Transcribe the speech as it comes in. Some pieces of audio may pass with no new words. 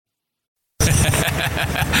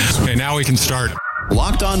Okay, now we can start.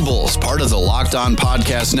 Locked On Bulls, part of the Locked On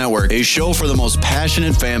Podcast Network, a show for the most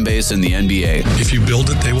passionate fan base in the NBA. If you build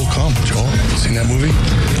it, they will come, Joel. You seen that movie?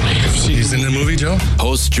 He's in the movie, Joe?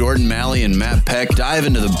 Hosts Jordan Malley and Matt Peck dive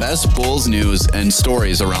into the best Bulls news and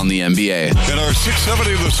stories around the NBA. In our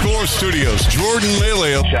 670 The Score studios, Jordan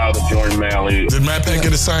Malley. Shout out to Jordan Malley. Did Matt Peck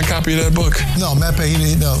get a signed copy of that book? No, Matt Peck, he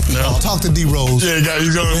didn't. No. Talk to D Rose. Yeah,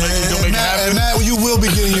 he's going to make it happen. Matt, you will be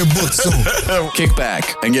getting your book soon. Kick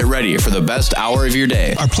back and get ready for the best hour of your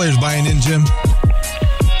day. Are players buying in, Jim?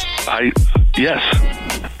 Yes.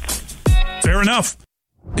 Fair enough.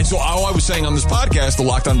 And so all I was saying on this podcast, the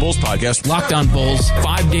Locked On Bulls podcast. Locked On Bulls,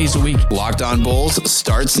 5 days a week. Locked On Bulls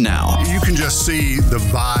starts now. You can just see the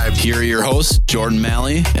vibe. Here are your hosts, Jordan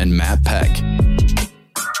Malley and Matt Peck.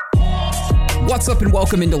 What's up and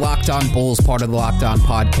welcome into Locked On Bulls, part of the Locked On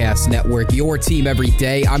Podcast Network, your team every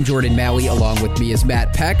day. I'm Jordan Malley, along with me is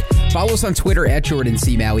Matt Peck. Follow us on Twitter at Jordan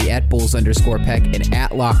C. Malley, at Bulls_Peck, and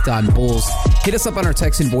at Locked On Bulls. Hit us up on our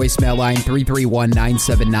text and voicemail line,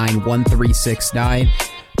 331-979-1369.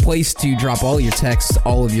 Place to drop all your texts,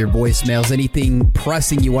 all of your voicemails, anything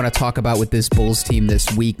pressing you want to talk about with this Bulls team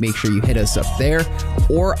this week. Make sure you hit us up there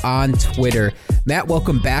or on Twitter. Matt,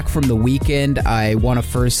 welcome back from the weekend. I want to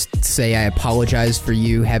first say I apologize for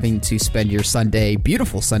you having to spend your Sunday,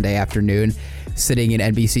 beautiful Sunday afternoon, sitting in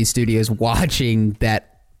NBC studios watching that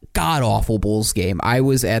god-awful Bulls game. I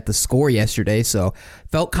was at the Score yesterday, so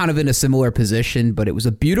felt kind of in a similar position, but it was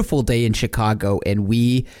a beautiful day in Chicago, and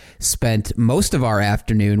we spent most of our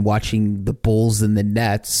afternoon watching the Bulls and the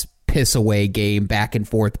Nets piss away game back and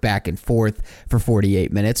forth for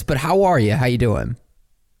 48 minutes. But how are you? How you doing?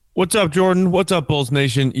 What's up, Jordan? What's up, Bulls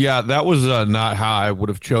Nation? Yeah, that was not how I would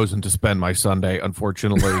have chosen to spend my Sunday,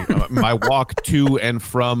 unfortunately. My walk to and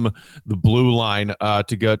from the Blue Line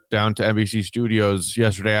to get down to NBC Studios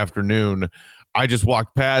yesterday afternoon, I just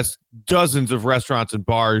walked past dozens of restaurants and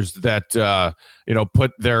bars that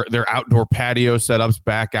put their outdoor patio setups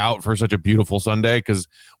back out for such a beautiful Sunday. Because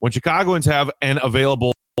when Chicagoans have an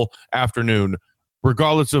available afternoon,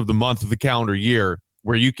 regardless of the month of the calendar year,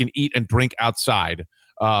 where you can eat and drink outside,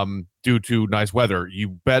 due to nice weather, you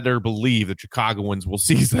better believe that Chicagoans will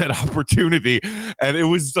seize that opportunity. And it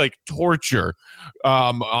was like torture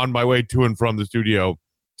on my way to and from the studio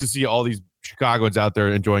to see all these Chicagoans out there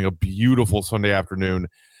enjoying a beautiful Sunday afternoon.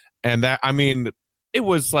 And it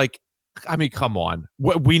was like, come on.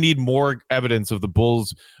 We need more evidence of the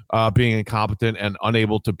Bulls being incompetent and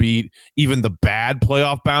unable to beat even the bad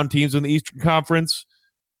playoff-bound teams in the Eastern Conference.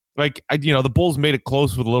 The Bulls made it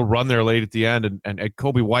close with a little run there late at the end, and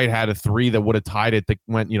Kobe White had a three that would have tied it that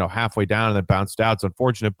went, halfway down and then bounced out. It's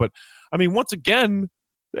unfortunate. But, once again,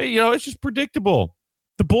 it's just predictable.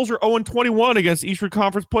 The Bulls are 0-21 against Eastern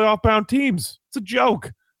Conference playoff-bound teams. It's a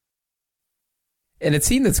joke. And a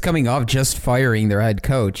team that's coming off just firing their head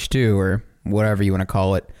coach, too, or whatever you want to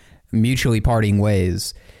call it, mutually parting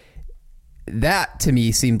ways. That, to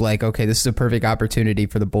me, seemed like, okay, this is a perfect opportunity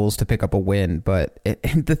for the Bulls to pick up a win. But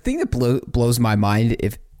the thing that blows my mind,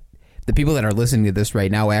 if the people that are listening to this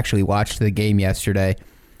right now actually watched the game yesterday,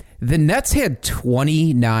 the Nets had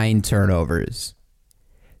 29 turnovers.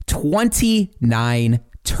 29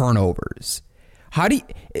 turnovers.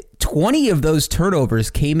 20 of those turnovers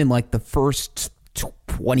came in like the first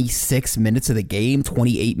 26 minutes of the game,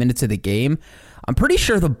 28 minutes of the game. I'm pretty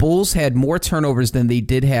sure the Bulls had more turnovers than they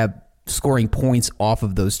did have scoring points off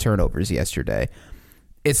of those turnovers yesterday.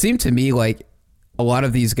 It seemed to me like a lot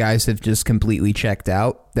of these guys have just completely checked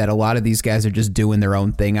out, that a lot of these guys are just doing their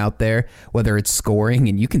own thing out there, whether it's scoring,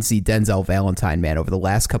 and you can see Denzel Valentine, man, over the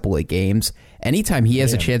last couple of games, anytime he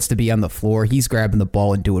has a chance to be on the floor, he's grabbing the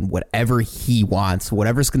ball and doing whatever he wants,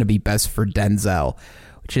 whatever's going to be best for Denzel,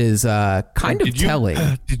 which is kind of telling.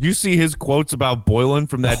 Did you see his quotes about Boylan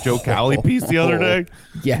from that Joe Cowley piece the other day?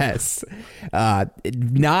 Yes.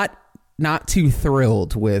 Not too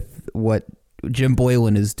thrilled with what Jim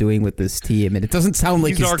Boylan is doing with this team, and it doesn't sound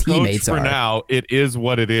like his teammates are. For now, it is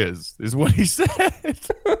what it is what he said.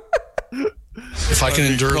 If I can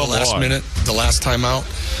endure the last minute, the last time out,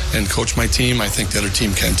 and coach my team, I think the other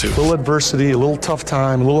team can too. A little adversity, a little tough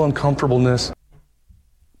time, a little uncomfortableness.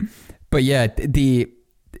 But yeah, the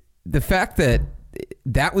fact that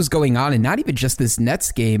was going on, and not even just this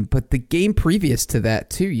Nets game, but the game previous to that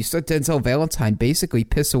too. You saw Denzel Valentine basically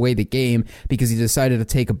piss away the game because he decided to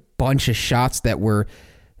take a bunch of shots that were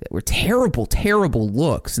terrible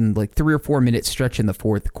looks in like 3 or 4 minute stretch in the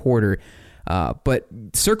fourth quarter. But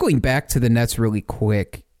circling back to the Nets really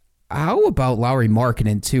quick, how about Lauri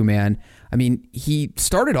Markkanen too, man? I mean, he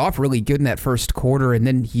started off really good in that first quarter, and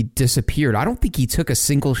then he disappeared. I don't think he took a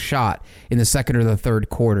single shot in the second or the third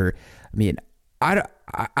quarter. I mean,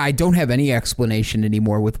 I don't have any explanation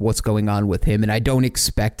anymore with what's going on with him, and I don't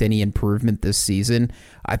expect any improvement this season.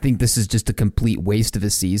 I think this is just a complete waste of a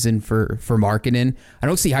season for Markkanen. I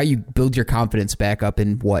don't see how you build your confidence back up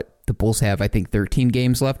in what the Bulls have, I think, 13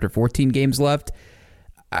 games left or 14 games left.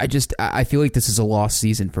 I feel like this is a lost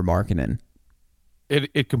season for Markkanen.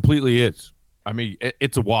 It completely is. I mean,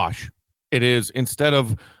 it's a wash. It is. Instead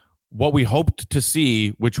of what we hoped to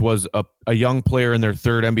see, which was a young player in their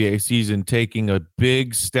third NBA season taking a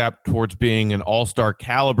big step towards being an all-star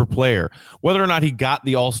caliber player. Whether or not he got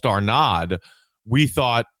the all-star nod, we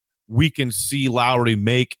thought we can see Lowry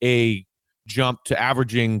make a jump to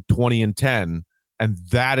averaging 20 and 10, and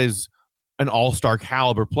that is an all-star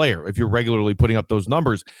caliber player if you're regularly putting up those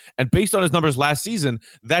numbers. And based on his numbers last season,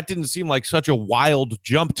 that didn't seem like such a wild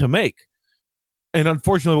jump to make. And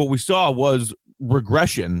unfortunately, what we saw was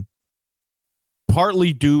regression,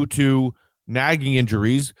 partly due to nagging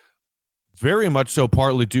injuries, very much so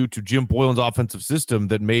partly due to Jim Boylen's offensive system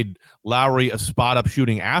that made Lowry a spot-up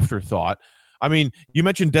shooting afterthought. I mean, you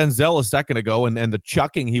mentioned Denzel a second ago and the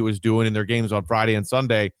chucking he was doing in their games on Friday and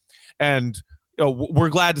Sunday. And we're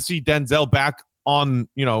glad to see Denzel back on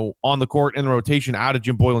the court in the rotation out of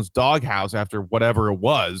Jim Boylen's doghouse after whatever it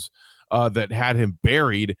was that had him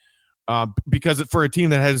buried. Because for a team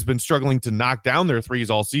that has been struggling to knock down their threes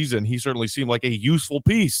all season, he certainly seemed like a useful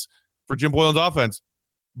piece for Jim Boylen's offense.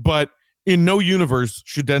 But in no universe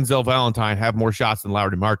should Denzel Valentine have more shots than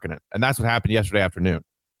Lauri Markkanen. And that's what happened yesterday afternoon.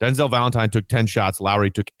 Denzel Valentine took 10 shots. Lowry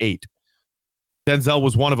took 8. Denzel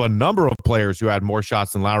was one of a number of players who had more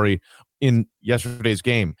shots than Lowry in yesterday's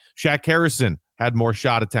game. Shaq Harrison had more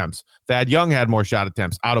shot attempts. Thad Young had more shot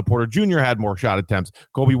attempts. Otto Porter Jr. had more shot attempts.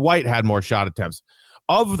 Kobe White had more shot attempts.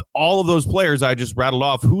 Of all of those players I just rattled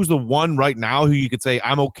off, who's the one right now who you could say,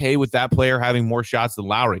 I'm okay with that player having more shots than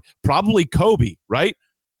Lowry? Probably Kobe, right?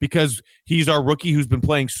 Because he's our rookie who's been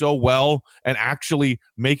playing so well and actually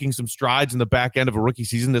making some strides in the back end of a rookie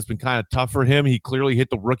season that's been kind of tough for him. He clearly hit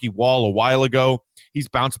the rookie wall a while ago. He's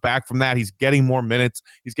bounced back from that. He's getting more minutes.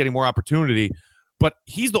 He's getting more opportunity. But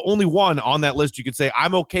he's the only one on that list you could say,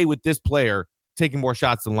 I'm okay with this player taking more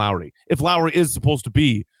shots than Lowry. If Lowry is supposed to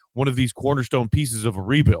be one of these cornerstone pieces of a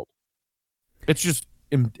rebuild, it's just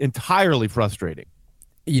entirely frustrating.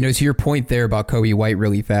 To your point there about Kobe White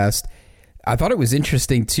really fast, I thought it was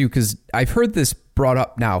interesting too, because I've heard this brought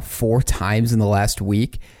up now 4 times in the last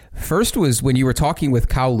week. First was when you were talking with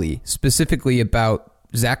Cowley, specifically about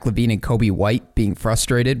Zach LaVine and Kobe White being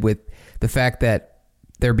frustrated with the fact that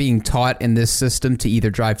they're being taught in this system to either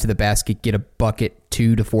drive to the basket, get a bucket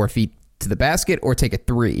 2 to 4 feet to the basket, or take a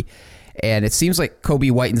 3. And it seems like Kobe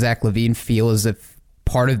White and Zach LaVine feel as if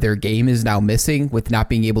part of their game is now missing with not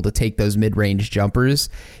being able to take those mid-range jumpers.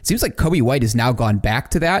 It seems like Kobe White has now gone back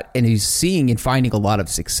to that, and he's seeing and finding a lot of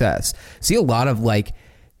success. See a lot of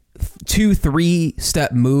 2-3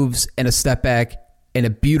 step moves and a step back and a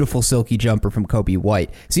beautiful silky jumper from Kobe White.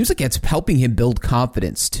 Seems like it's helping him build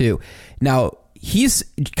confidence too. Now,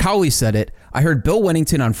 Cowley said it. I heard Bill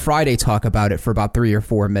Wennington on Friday talk about it for about 3 or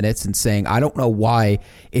 4 minutes and saying, I don't know why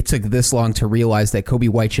it took this long to realize that Kobe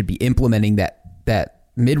White should be implementing that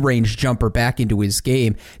mid-range jumper back into his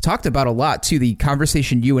game. Talked about a lot too, the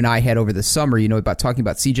conversation you and I had over the summer, about talking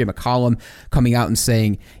about CJ McCollum coming out and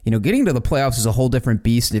saying, getting to the playoffs is a whole different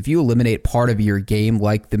beast. And if you eliminate part of your game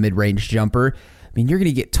like the mid-range jumper, you're going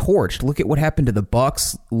to get torched. Look at what happened to the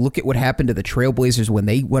Bucks. Look at what happened to the Trailblazers when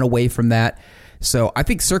they went away from that. So I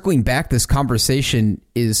think circling back, this conversation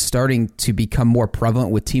is starting to become more prevalent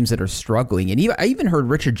with teams that are struggling. And I even heard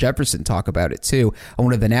Richard Jefferson talk about it too on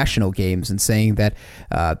one of the national games and saying that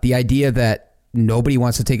the idea that nobody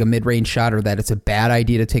wants to take a mid-range shot or that it's a bad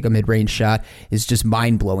idea to take a mid-range shot is just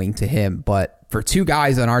mind-blowing to him. But for 2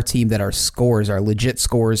 guys on our team that are scorers, are legit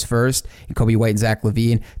scorers first, and Kobe White and Zach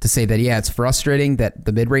LaVine, to say that, yeah, it's frustrating that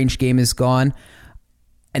the mid-range game is gone,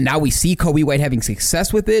 and now we see Kobe White having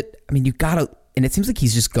success with it, you gotta, and it seems like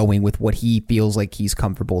he's just going with what he feels like he's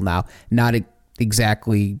comfortable now, not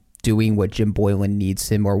exactly doing what Jim Boylen needs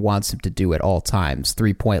him or wants him to do at all times,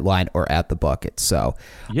 3-point line or at the bucket. So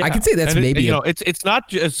yeah. I could say that's it's not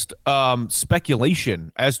just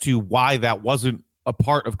speculation as to why that wasn't a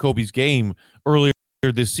part of Kobe's game earlier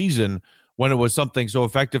this season when it was something so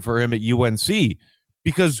effective for him at UNC.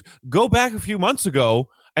 Because go back a few months ago,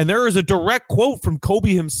 and there is a direct quote from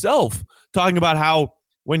Kobe himself talking about how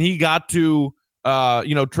when he got to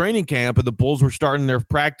training camp and the Bulls were starting their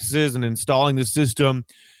practices and installing the system,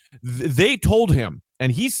 they told him,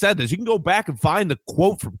 and he said this, you can go back and find the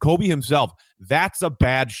quote from Kobe himself, that's a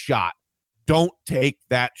bad shot. Don't take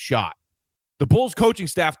that shot. The Bulls coaching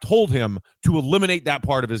staff told him to eliminate that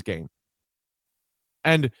part of his game.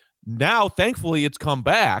 And Now, thankfully, it's come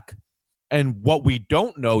back. And what we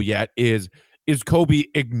don't know yet is Kobe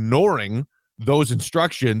ignoring those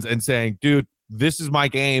instructions and saying, dude, this is my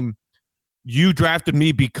game. You drafted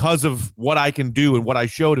me because of what I can do and what I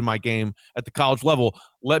showed in my game at the college level.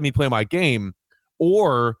 Let me play my game.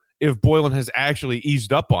 Or if Boylen has actually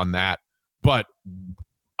eased up on that. But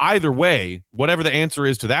either way, whatever the answer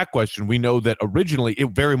is to that question, we know that originally it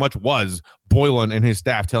very much was Boylen and his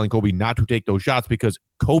staff telling Kobe not to take those shots because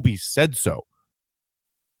Kobe said so.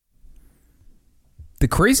 The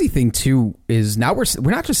crazy thing, too, is now we're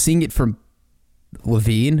not just seeing it from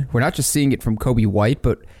Levine. We're not just seeing it from Kobe White,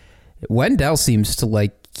 but Wendell seems to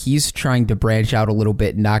like he's trying to branch out a little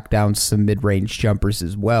bit and knock down some mid-range jumpers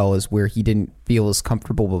as well, as where he didn't feel as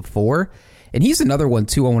comfortable before. And he's another one,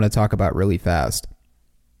 too, I want to talk about really fast.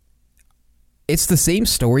 It's the same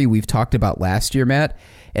story we've talked about last year, Matt,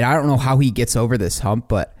 and I don't know how he gets over this hump,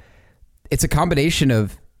 but it's a combination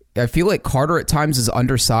of, I feel like Carter at times is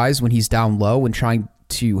undersized when he's down low and trying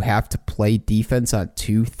to have to play defense on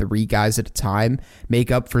 2-3 guys at a time,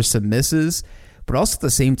 make up for some misses. But also at the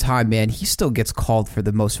same time, man, he still gets called for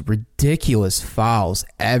the most ridiculous fouls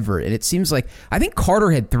ever. And it seems like, I think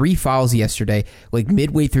Carter had 3 fouls yesterday, like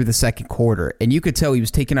midway through the second quarter. And you could tell he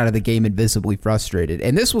was taken out of the game and visibly frustrated.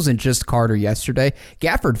 And this wasn't just Carter yesterday.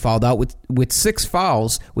 Gafford fouled out with 6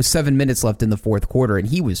 fouls with 7 minutes left in the fourth quarter. And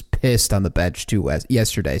he was pissed on the bench too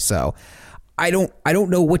yesterday. So I don't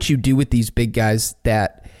know what you do with these big guys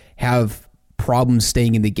that have problems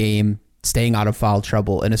staying in the game, staying out of foul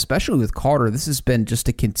trouble, and especially with Carter, this has been just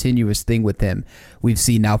a continuous thing with him we've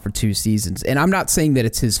seen now for 2 seasons. And I'm not saying that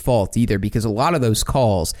it's his fault either, because a lot of those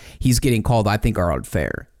calls he's getting called, I think, are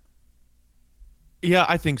unfair. Yeah,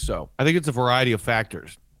 I think so. I think it's a variety of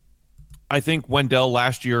factors. I think Wendell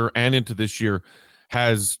last year and into this year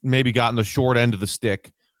has maybe gotten the short end of the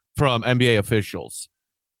stick from NBA officials.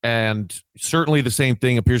 And certainly the same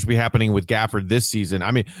thing appears to be happening with Gafford this season. I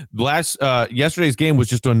mean, yesterday's game was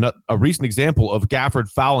just a recent example of Gafford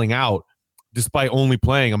fouling out despite only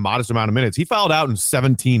playing a modest amount of minutes. He fouled out in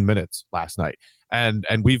 17 minutes last night. And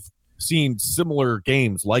we've seen similar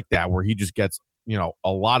games like that where he just gets,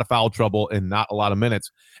 a lot of foul trouble and not a lot of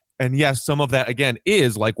minutes. And yes, some of that, again,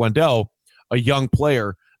 is like Wendell, a young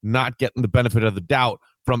player not getting the benefit of the doubt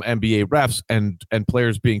from NBA refs and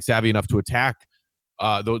players being savvy enough to attack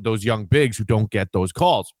those young bigs who don't get those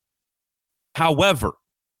calls. However,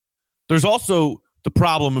 there's also the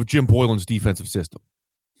problem of Jim Boylen's defensive system.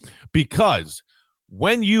 Because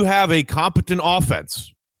when you have a competent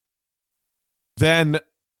offense, then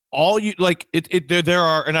all you like there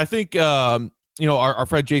are, and I think our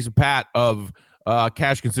friend Jason Patt of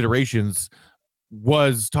Cash Considerations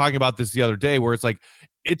was talking about this the other day, where it's like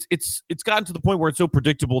it's gotten to the point where it's so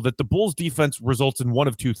predictable that the Bulls defense results in one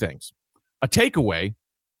of 2 things: a takeaway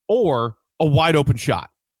or a wide open shot.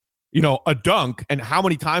 A dunk. And how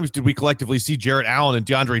many times did we collectively see Jarrett Allen and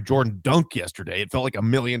DeAndre Jordan dunk yesterday? It felt like a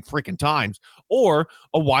million freaking times. Or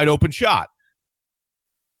a wide open shot.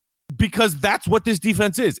 Because that's what this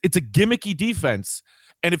defense is. It's a gimmicky defense.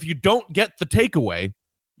 And if you don't get the takeaway,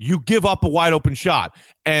 you give up a wide open shot.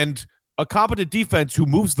 And a competent defense who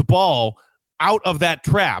moves the ball out of that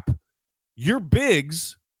trap, your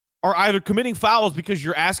bigs are either committing fouls because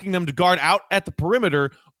you're asking them to guard out at the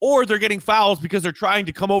perimeter, or they're getting fouls because they're trying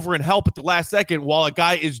to come over and help at the last second while a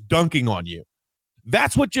guy is dunking on you.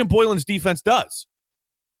 That's what Jim Boylen's defense does.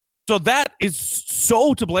 So that is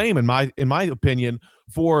so to blame, in my opinion,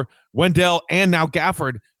 for Wendell and now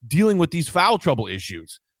Gafford dealing with these foul trouble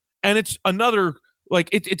issues. And it's another,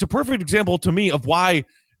 it's a perfect example to me of why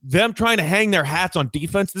them trying to hang their hats on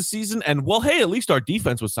defense this season, and, well, hey, at least our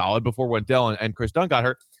defense was solid before Wendell and Chris Dunn got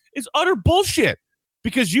hurt, is utter bullshit.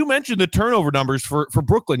 Because you mentioned the turnover numbers for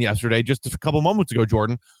Brooklyn yesterday, just a couple moments ago,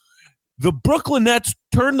 Jordan. The Brooklyn Nets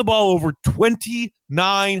turned the ball over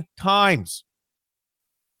 29 times.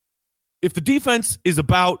 If the defense is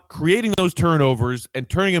about creating those turnovers and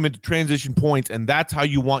turning them into transition points, and that's how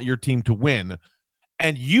you want your team to win,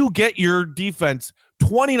 and you get your defense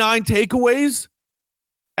 29 takeaways,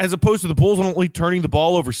 as opposed to the Bulls only turning the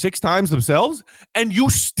ball over 6 times themselves, and you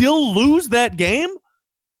still lose that game,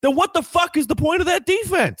 then what the fuck is the point of that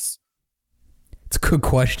defense? It's a good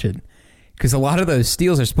question, because a lot of those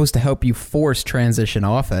steals are supposed to help you force transition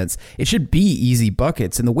offense. It should be easy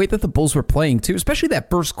buckets, and the way that the Bulls were playing too, especially that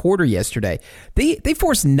first quarter yesterday, they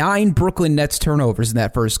forced 9 Brooklyn Nets turnovers in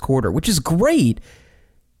that first quarter, which is great.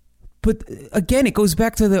 But again, it goes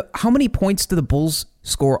back to how many points do the Bulls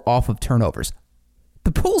score off of turnovers? The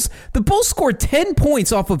Bulls scored 10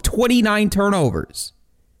 points off of 29 turnovers.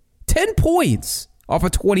 10 points off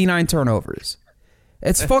of 29 turnovers.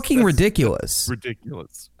 It's fucking ridiculous.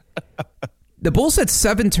 Ridiculous. The Bulls had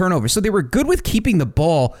 7 turnovers, so they were good with keeping the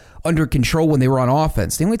ball under control when they were on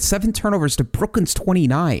offense. They only had 7 turnovers to Brooklyn's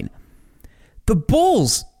 29. The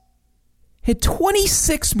Bulls had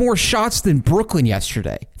 26 more shots than Brooklyn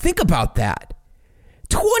yesterday. Think about that.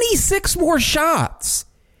 26 more shots,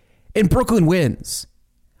 and Brooklyn wins.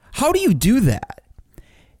 How do you do that?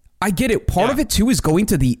 I get it. Part of it, too, is going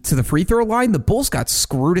to the free throw line. The Bulls got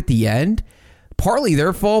screwed at the end. Partly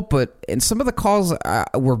their fault, and some of the calls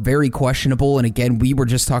were very questionable. And again, we were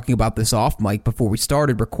just talking about this off mic before we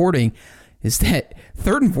started recording, is that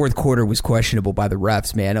third and fourth quarter was questionable by the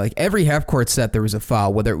refs, man. Like every half-court set, there was a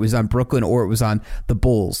foul, whether it was on Brooklyn or it was on the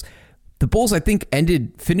Bulls. The Bulls, I think,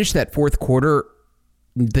 finished that fourth quarter.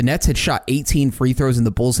 The Nets had shot 18 free throws, and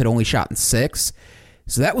the Bulls had only shot 6.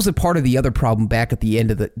 So that was a part of the other problem back at the end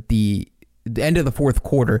of the end of the fourth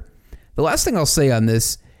quarter. The last thing I'll say on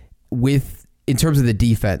this, in terms of the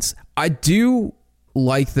defense, I do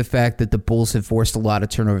like the fact that the Bulls have forced a lot of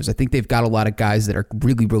turnovers. I think they've got a lot of guys that are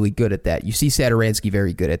really, really good at that. You see Satoransky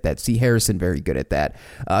very good at that. See Harrison very good at that.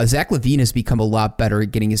 Zach LaVine has become a lot better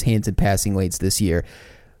at getting his hands in passing lanes this year.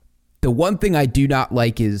 The one thing I do not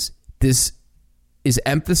like is this is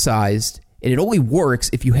emphasized, and it only works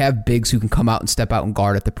if you have bigs who can come out and step out and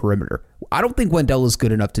guard at the perimeter. I don't think Wendell is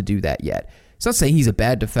good enough to do that yet. It's not saying he's a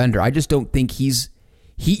bad defender. I just don't think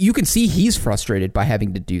you can see he's frustrated by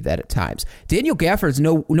having to do that at times. Daniel Gafford's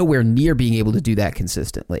nowhere near being able to do that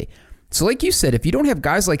consistently. So like you said, if you don't have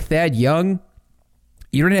guys like Thad Young,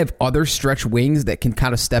 you don't have other stretch wings that can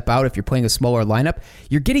kind of step out if you're playing a smaller lineup,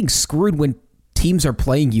 you're getting screwed when teams are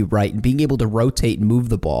playing you right and being able to rotate and move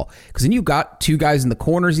the ball. Because then you've got 2 guys in the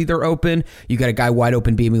corners either open, you got a guy wide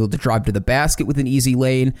open being able to drive to the basket with an easy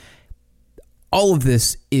lane. All of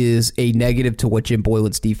this is a negative to what Jim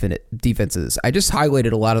Boylen's defense is. I just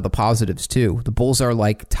highlighted a lot of the positives, too. The Bulls are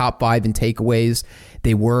like top 5 in takeaways.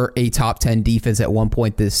 They were a top 10 defense at one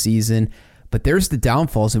point this season. But there's the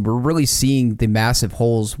downfalls, and we're really seeing the massive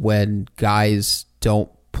holes when guys don't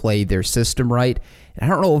play their system right. And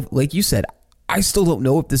I don't know, like you said, I still don't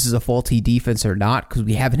know if this is a faulty defense or not because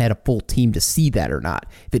we haven't had a full team to see that or not.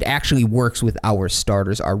 If it actually works with our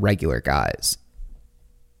starters, our regular guys.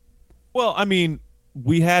 Well, I mean,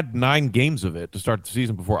 we had 9 games of it to start the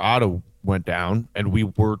season before Otto went down, and we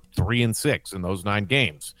were 3-6 in those 9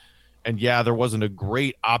 games. And yeah, there wasn't a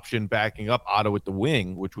great option backing up Otto at the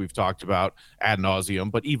wing, which we've talked about ad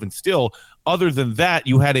nauseum. But even still, other than that,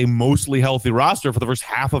 you had a mostly healthy roster for the first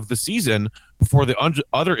half of the season before the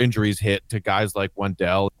other injuries hit to guys like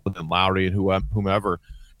Wendell and Lowry and whomever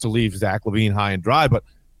to leave Zach LaVine high and dry. But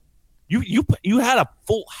you had a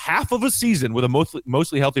full half of a season with a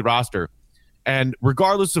mostly healthy roster, and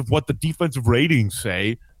regardless of what the defensive ratings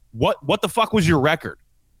say, what the fuck was your record?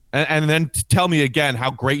 And then tell me again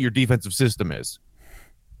how great your defensive system is.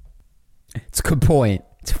 It's a good point.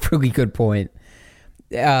 It's a really good point.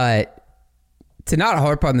 To not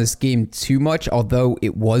harp on this game too much, although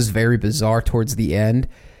it was very bizarre towards the end,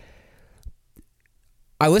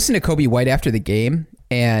 I listened to Kobe White after the game,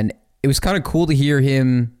 and it was kind of cool to hear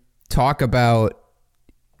him talk about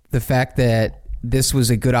the fact that this was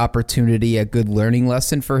a good opportunity, a good learning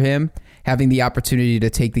lesson for him, having the opportunity to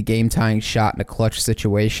take the game-tying shot in a clutch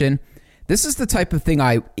situation. This is the type of thing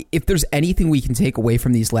if there's anything we can take away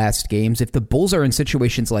from these last games, if the Bulls are in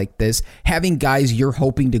situations like this, having guys you're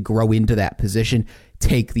hoping to grow into that position,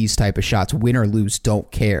 take these type of shots, win or lose, don't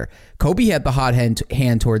care. Kobe had the hot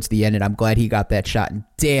hand towards the end, and I'm glad he got that shot. And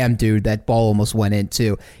damn, dude, that ball almost went in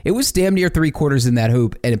too. It was damn near 3/4 in that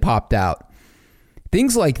hoop, and it popped out.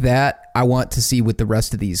 Things like that I want to see with the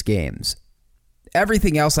rest of these games.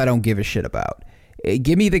 Everything else I don't give a shit about.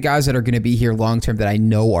 Give me the guys that are going to be here long-term that I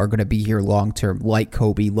know are going to be here long-term, like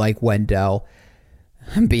Kobe, like Wendell.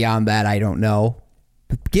 Beyond that, I don't know.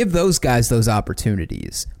 But give those guys those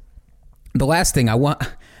opportunities. The last thing I want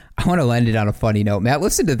to end it on a funny note. Matt,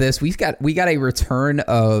 listen to this. We got a return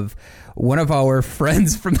of one of our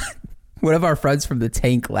friends from the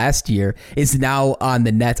tank last year is now on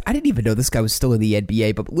the Nets. I didn't even know this guy was still in the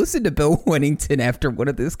NBA, but listen to Bill Wennington after one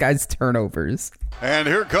of this guy's turnovers. And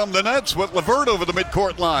here come the Nets with LeVert over the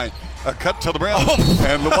midcourt line. A cut to the rim,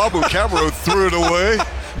 and Luwawu Cabarrot threw it away.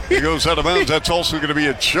 He goes out of bounds. That's also going to be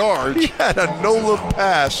a charge. He had a no-look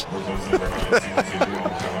pass.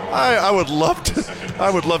 I would love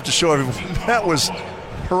to show everyone. That was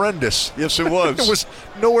horrendous. Yes, it was. It was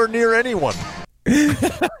nowhere near anyone.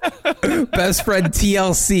 Best friend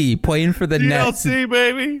TLC playing for the Nets. TLC,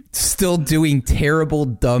 baby. Still doing terrible,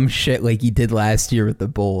 dumb shit like he did last year with the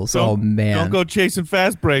Bulls. Oh, man. Don't go chasing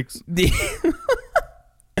fast breaks.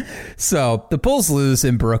 So, the Bulls lose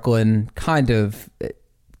in Brooklyn. Kind of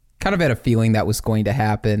Kind of had a feeling that was going to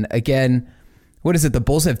happen. Again, what is it? The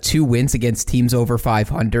Bulls have 2 wins against teams over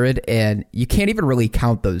 500, and you can't even really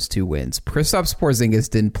count those 2 wins. Kristaps Porzingis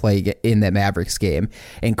didn't play in that Mavericks game,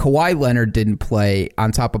 and Kawhi Leonard didn't play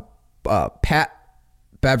on top of Pat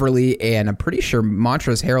Beverly, and I'm pretty sure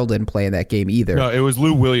Montrezl Harrell didn't play in that game either. No, it was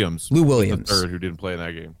Lou Williams. Lou Williams. The third who didn't play in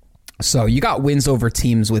that game. So you got wins over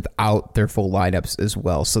teams without their full lineups as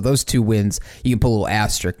well. So those 2 wins, you can put a little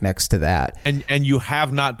asterisk next to that. And you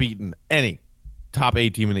have not beaten any top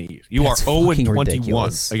 8 team in the East. You That's are 0-21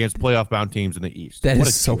 ridiculous. against playoff-bound teams in the East. That What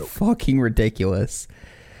is a so joke. fucking ridiculous.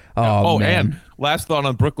 Oh, man. And last thought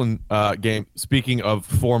on Brooklyn game. Speaking of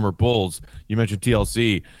former Bulls, you mentioned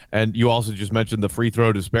TLC, and you also just mentioned the free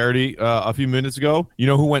throw disparity a few minutes ago. You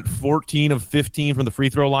know who went 14 of 15 from the free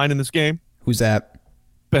throw line in this game? Who's that?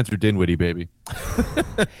 Spencer Dinwiddie, baby.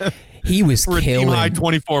 He was For a killing. team high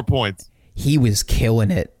 24 points. He was killing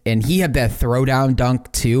it. And he had that throwdown dunk,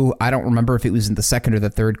 too. I don't remember if it was in the second or the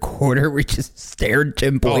third quarter where he just stared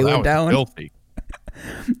Jim Boylan that was down. Filthy.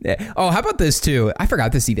 Yeah. Oh, how about this, too? I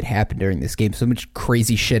forgot this even happened during this game. So much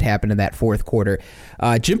crazy shit happened in that fourth quarter.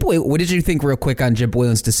 Jim Boylan, what did you think real quick on Jim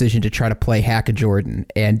Boylan's decision to try to play hack a Jordan?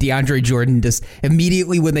 And DeAndre Jordan just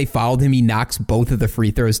immediately when they fouled him, he knocks both of the free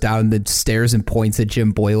throws down the stairs and points at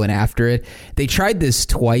Jim Boylan after it. They tried this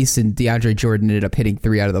twice, and DeAndre Jordan ended up hitting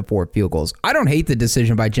 3 out of the 4 field goals. I don't hate the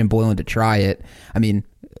decision by Jim Boylan to try it. I mean,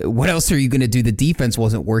 what else are you going to do? The defense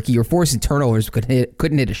wasn't working. You're forcing turnovers, couldn't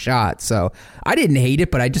hit a shot. So I didn't hate it,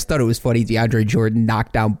 but I just thought it was funny. DeAndre Jordan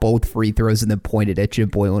knocked down both free throws and then pointed at Jim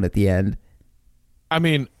Boylan at the end. I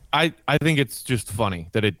mean, I think it's just funny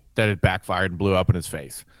that it backfired and blew up in his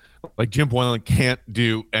face. Like, Jim Boylan can't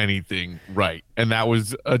do anything right, and that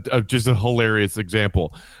was just a hilarious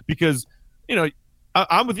example. Because, you know,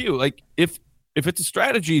 I'm with you. Like, if it's a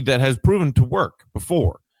strategy that has proven to work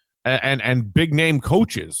before, and big name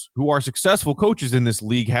coaches who are successful coaches in this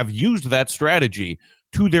league have used that strategy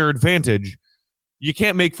to their advantage, you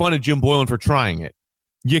can't make fun of Jim Boylan for trying it.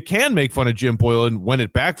 You can make fun of Jim Boylan when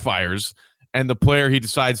it backfires and the player he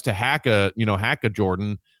decides to hack a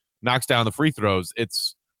Jordan knocks down the free throws.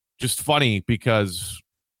 It's just funny because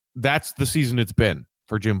that's the season it's been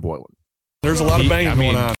for Jim Boylan. There's a lot of banging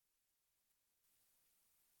going on.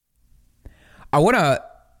 I want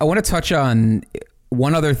to touch on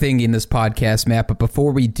one other thing in this podcast, Matt, but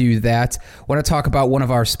before we do that, I want to talk about one of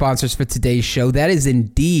our sponsors for today's show. That is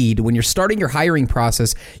Indeed. When you're starting your hiring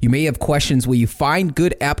process, you may have questions. Will you find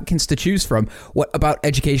good applicants to choose from? What about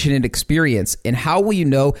education and experience? And how will you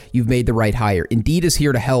know you've made the right hire? Indeed is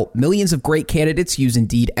here to help. Millions of great candidates use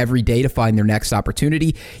Indeed every day to find their next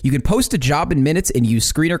opportunity. You can post a job in minutes and use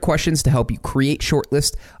screener questions to help you create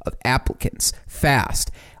shortlist of applicants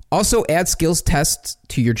fast. Also, add skills tests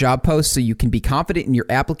to your job post so you can be confident in your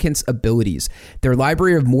applicant's abilities. Their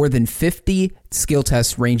library of more than 50 skill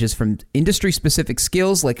tests ranges from industry-specific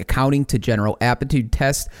skills like accounting to general aptitude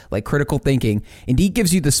tests like critical thinking. Indeed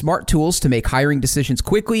gives you the smart tools to make hiring decisions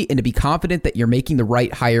quickly and to be confident that you're making the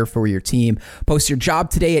right hire for your team. Post your job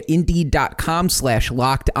today at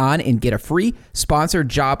Indeed.com/lockedon and get a free sponsored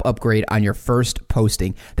job upgrade on your first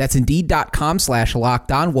posting. That's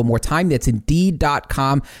Indeed.com/lockedon. One more time, that's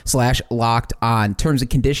Indeed.com/lockedon. Terms and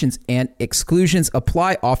conditions and exclusions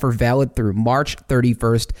apply. Offer valid through March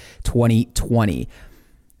 31st, 2020.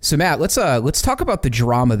 So, Matt, let's talk about the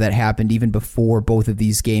drama that happened even before both of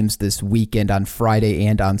these games this weekend on Friday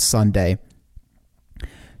and on Sunday.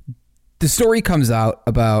 The story comes out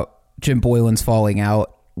about Jim Boylan's falling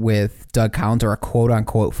out with Doug Collins, or a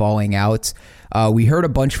quote-unquote falling out. We heard a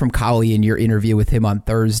bunch from Collie in your interview with him on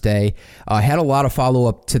Thursday. Had a lot of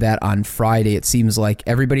follow-up to that on Friday. It seems like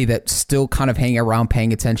everybody that's still kind of hanging around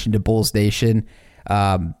paying attention to Bulls Nation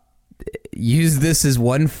use this as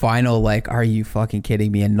one final, like, are you fucking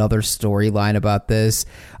kidding me? Another storyline about this.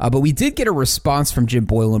 But we did get a response from Jim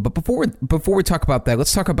Boylan. But before we talk about that,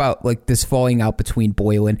 let's talk about like this falling out between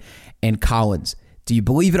Boylan and Collins. Do you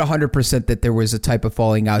believe it 100% that there was a type of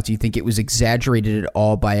falling out? Do you think it was exaggerated at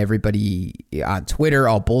all by everybody on Twitter,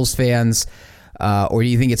 all Bulls fans? Or do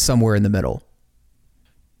you think it's somewhere in the middle?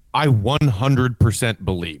 I 100%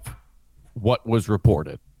 believe what was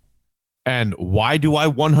reported. And why do I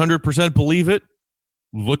 100% believe it?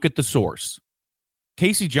 Look at the source.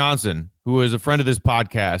 Casey Johnson, who is a friend of this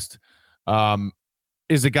podcast,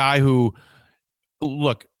 is a guy who,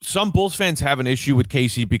 look, some Bulls fans have an issue with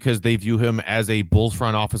Casey because they view him as a Bulls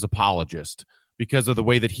front office apologist because of the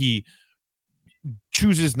way that he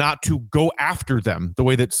chooses not to go after them, the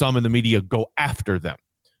way that some in the media go after them.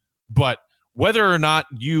 But whether or not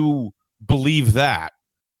you believe that,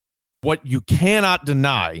 what you cannot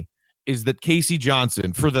deny is that Casey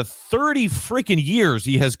Johnson, for the 30 freaking years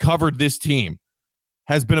he has covered this team,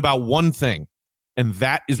 has been about one thing, and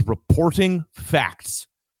that is reporting facts.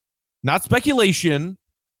 Not speculation,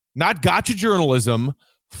 not gotcha journalism,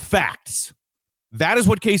 facts. That is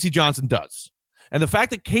what Casey Johnson does. And the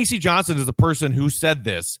fact that Casey Johnson is the person who said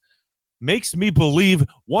this makes me believe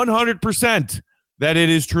 100% that it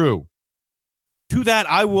is true. To that,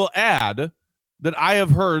 I will add that I have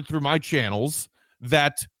heard through my channels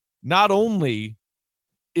that not only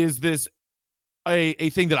is this a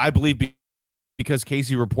thing that I believe because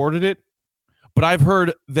Casey reported it, but I've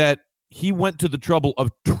heard that he went to the trouble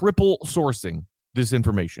of triple sourcing this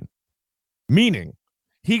information, meaning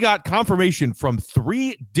he got confirmation from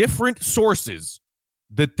 3 different sources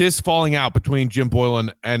that this falling out between Jim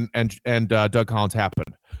Boylen and Doug Collins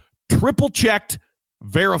happened. Triple checked,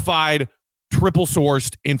 verified, triple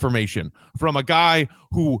sourced information from a guy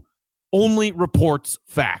who only reports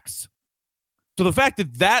facts. So the fact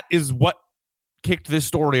that that is what kicked this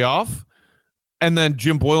story off, and then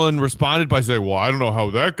Jim Boylen responded by saying, well, I don't know how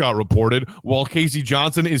that got reported, while Casey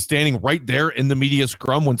Johnson is standing right there in the media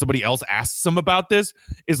scrum when somebody else asks him about this,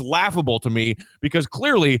 is laughable to me, because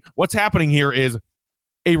clearly what's happening here is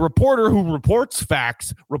a reporter who reports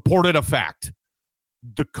facts reported a fact.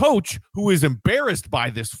 The coach, who is embarrassed by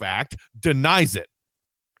this fact, denies it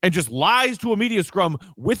and just lies to a media scrum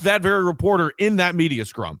with that very reporter in that media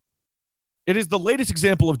scrum. It is the latest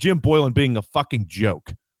example of Jim Boylen being a fucking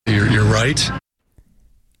joke. You're right.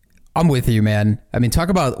 I'm with you, man. I mean, talk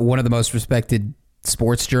about one of the most respected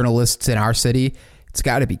sports journalists in our city. It's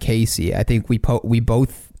got to be Casey. I think we've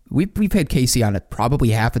had Casey on it probably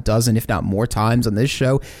half a dozen, if not more times on this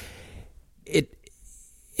show.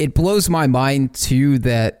 It blows my mind too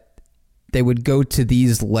that they would go to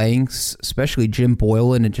these lengths, especially Jim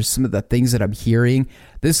Boylen, and just some of the things that I'm hearing,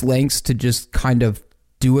 this lengths to just kind of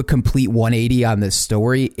do a complete 180 on this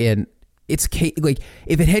story. And it's like,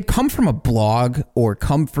 if it had come from a blog or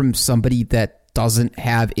come from somebody that doesn't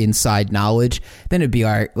have inside knowledge, then it'd be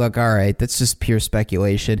all right, that's just pure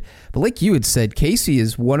speculation. But like you had said, Casey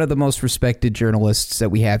is one of the most respected journalists that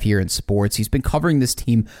we have here in sports. He's been covering this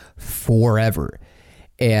team forever.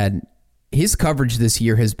 And his coverage this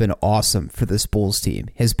year has been awesome for this Bulls team.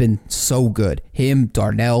 Has been so good. Him,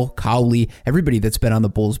 Darnell, Cowley, everybody that's been on the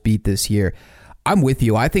Bulls beat this year. I'm with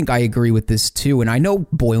you. I think I agree with this too. And I know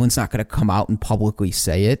Boylen's not going to come out and publicly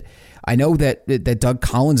say it. I know that Doug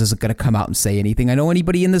Collins isn't going to come out and say anything. I know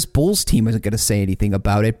anybody in this Bulls team isn't going to say anything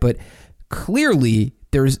about it. But clearly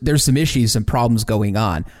there's some issues and problems going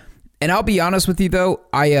on. And I'll be honest with you, though,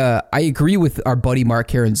 I agree with our buddy Mark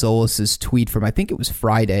Caranzolis' tweet from, I think it was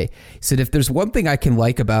Friday. He said, if there's one thing I can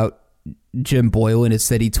like about Jim Boylen, it's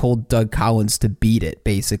that he told Doug Collins to beat it,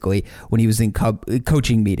 basically, when he was in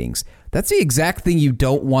coaching meetings. That's the exact thing you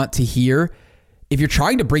don't want to hear if you're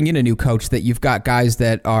trying to bring in a new coach, that you've got guys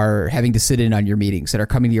that are having to sit in on your meetings, that are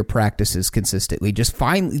coming to your practices consistently, just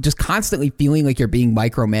constantly feeling like you're being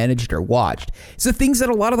micromanaged or watched. It's the things that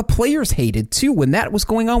a lot of the players hated too when that was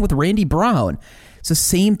going on with Randy Brown. It's the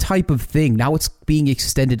same type of thing. Now it's being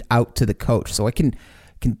extended out to the coach. So I can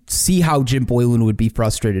see how Jim Boylen would be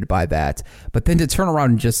frustrated by that. But then to turn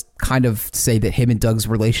around and just kind of say that him and Doug's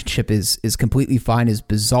relationship is completely fine is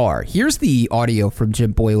bizarre. Here's the audio from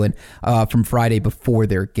Jim Boylen from Friday before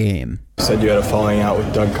their game. You said you had a falling out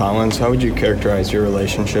with Doug Collins. How would you characterize your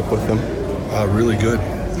relationship with him? Really good.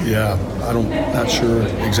 Yeah, not sure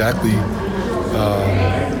exactly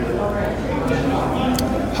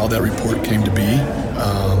how that report came to be,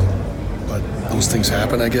 but those things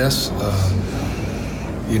happen, I guess.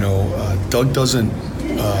 Doug doesn't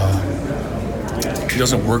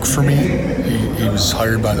work for me. He was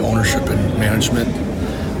hired by the ownership and management.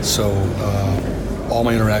 So all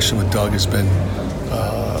my interaction with Doug has been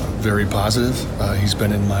very positive. He's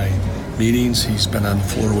been in my meetings. He's been on the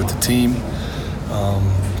floor with the team.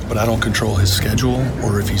 But I don't control his schedule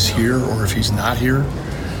or if he's here or if he's not here.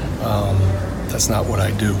 That's not what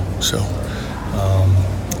I do. So,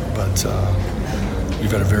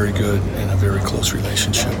 we've had a very good and a very close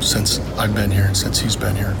relationship since I've been here and since he's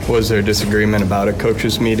been here. Was there disagreement about a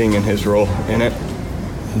coaches meeting and his role in it?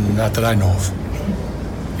 Not that I know of.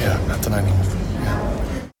 Yeah, not that I know of.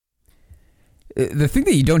 Yeah. The thing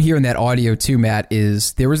that you don't hear in that audio too, Matt,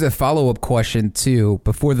 is there was a follow-up question too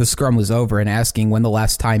before the scrum was over and asking when the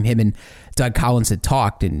last time him and Doug Collins had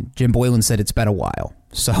talked, and Jim Boylen said it's been a while.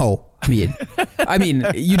 So, I mean,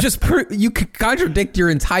 you could contradict your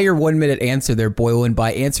entire 1 minute answer there, Boylen,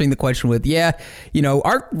 by answering the question with,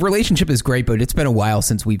 our relationship is great, but it's been a while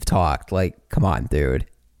since we've talked. Like, come on, dude.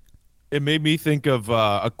 It made me think of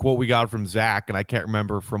a quote we got from Zach, and I can't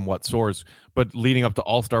remember from what source, but leading up to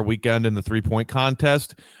All-Star Weekend in the 3-point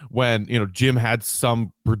contest, when Jim had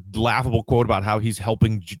some laughable quote about how he's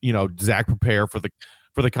helping Zach prepare for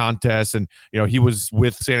the contest, and he was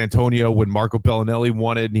with San Antonio when Marco Bellinelli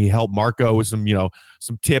won it, and he helped Marco with some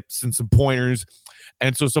tips and some pointers.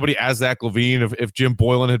 And so somebody asked Zach LaVine if Jim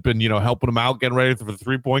Boylen had been helping him out getting ready for the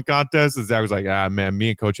 3-point contest, and Zach was like, man, me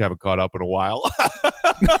and Coach haven't caught up in a while.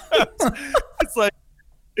 It's like,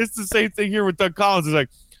 it's the same thing here with Doug Collins. It's like,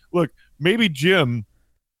 look, maybe Jim,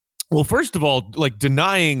 well, first of all, like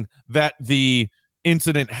denying that the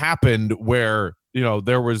incident happened where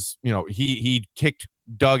there was he kicked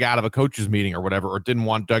Doug out of a coach's meeting or whatever, or didn't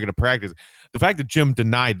want Doug into practice. The fact that Jim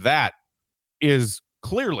denied that is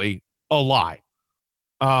clearly a lie.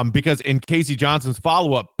 Because in Casey Johnson's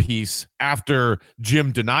follow-up piece after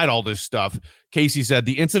Jim denied all this stuff, Casey said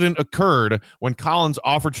the incident occurred when Collins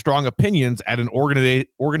offered strong opinions at an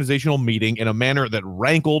organizational meeting in a manner that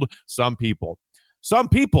rankled some people. Some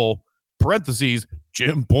people, parentheses,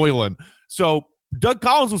 Jim Boylen. So Doug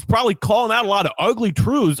Collins was probably calling out a lot of ugly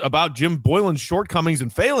truths about Jim Boylen's shortcomings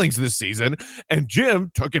and failings this season, and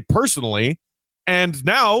Jim took it personally, and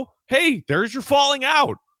now, hey, there's your falling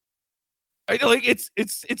out.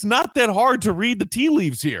 It's not that hard to read the tea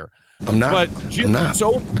leaves here. I'm not. But Jim is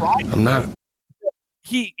so prideful. I'm not.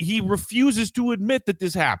 He refuses to admit that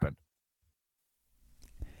this happened.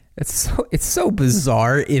 It's so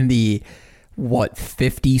bizarre in the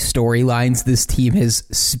 50 storylines this team has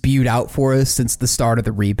spewed out for us since the start of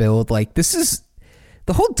the rebuild. Like, this is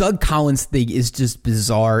the whole Doug Collins thing is just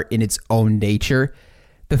bizarre in its own nature.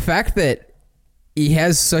 The fact that he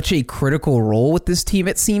has such a critical role with this team,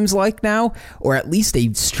 it seems like now, or at least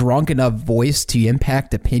a strong enough voice to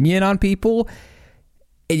impact opinion on people,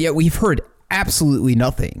 and yet we've heard absolutely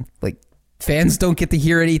nothing. Like, fans don't get to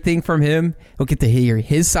hear anything from him, don't get to hear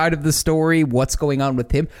his side of the story, what's going on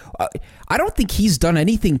with him. I don't think he's done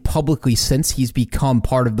anything publicly since he's become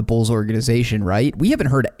part of the Bulls organization, right? We haven't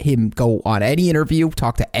heard him go on any interview,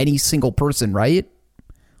 talk to any single person, right?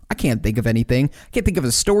 I can't think of anything. I can't think of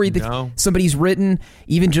a story that somebody's written,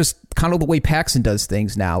 even just kind of the way Paxson does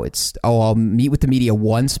things now. It's, I'll meet with the media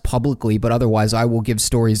once publicly, but otherwise I will give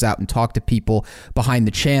stories out and talk to people behind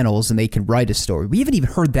the channels and they can write a story. We haven't even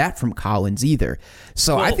heard that from Collins either.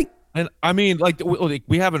 So I think... And I mean, like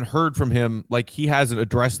we haven't heard from him. Like, he hasn't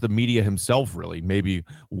addressed the media himself, really, maybe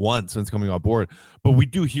once since coming on board. But we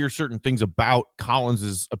do hear certain things about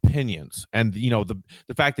Collins's opinions, and the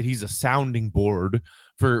fact that he's a sounding board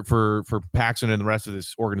for Paxson and the rest of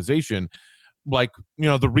this organization. Like,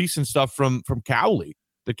 the recent stuff from Cowley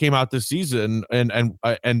that came out this season, and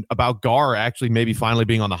about Gar actually maybe finally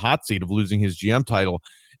being on the hot seat of losing his GM title,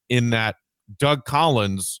 in that Doug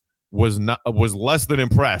Collins was less than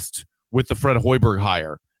impressed with the Fred Hoiberg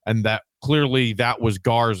hire, and that clearly that was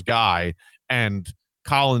Gar's guy, and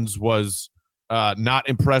Collins was not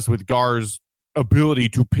impressed with Gar's ability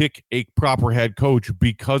to pick a proper head coach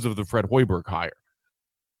because of the Fred Hoiberg hire.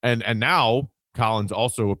 And now Collins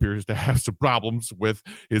also appears to have some problems with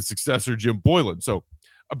his successor, Jim Boylen. So,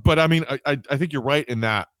 but I mean, I think you're right in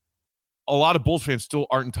that a lot of Bulls fans still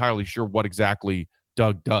aren't entirely sure what exactly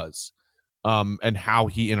Doug does. And how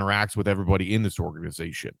he interacts with everybody in this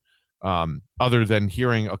organization, other than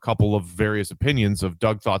hearing a couple of various opinions of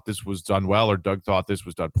Doug thought this was done well or Doug thought this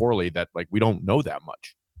was done poorly, that like we don't know that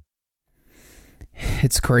much.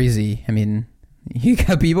 It's crazy. I mean, you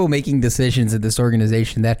got people making decisions in this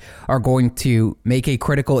organization that are going to make a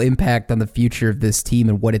critical impact on the future of this team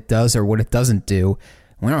and what it does or what it doesn't do.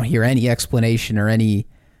 We don't hear any explanation or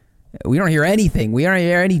we don't hear anything. We don't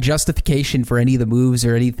hear any justification for any of the moves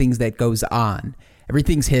or any things that goes on.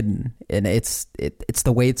 Everything's hidden, and it's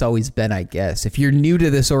the way it's always been, I guess. If you're new to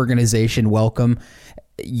this organization, welcome.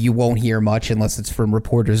 You won't hear much unless it's from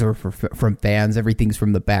reporters or from fans. Everything's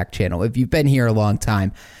from the back channel. If you've been here a long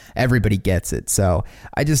time, everybody gets it. So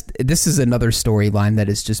this is another storyline that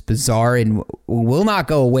is just bizarre and will not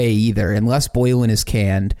go away either unless Boylen is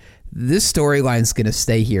canned. This storyline is going to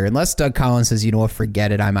stay here unless Doug Collins says, you know what,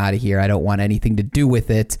 forget it, I'm out of here. I don't want anything to do with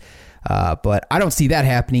it. But I don't see that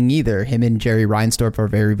happening either. Him and Jerry Reinsdorf are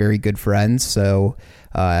very, very good friends. So,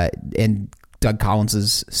 and Doug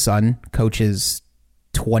Collins' son coaches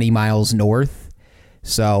 20 miles north.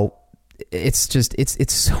 So it's just,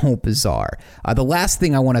 it's so bizarre. The last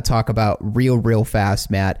thing I want to talk about real fast,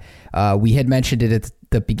 Matt, we had mentioned it at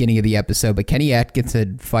the beginning of the episode, but Kenny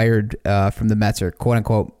Atkinson fired from the Mets, or quote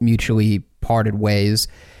unquote mutually parted ways.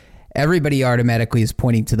 Everybody automatically is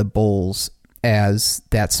pointing to the Bulls as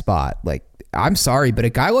that spot. Like, I'm sorry, but a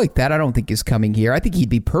guy like that I don't think is coming here. I think he'd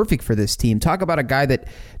be perfect for this team. Talk about a guy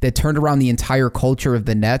that turned around the entire culture of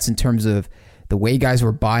the Nets in terms of the way guys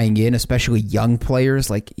were buying in, especially young players.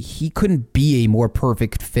 Like, he couldn't be a more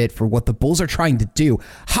perfect fit for what the Bulls are trying to do.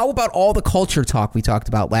 How about all the culture talk we talked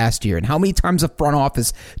about last year, and how many times the front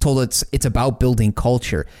office told us it's about building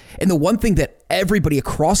culture? And the one thing that everybody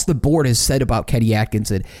across the board has said about Kenny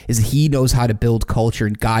Atkinson is he knows how to build culture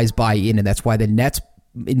and guys buy in, and that's why the Nets,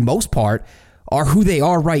 in most part, are who they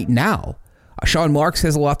are right now. Sean Marks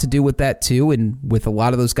has a lot to do with that too, and with a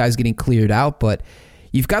lot of those guys getting cleared out, but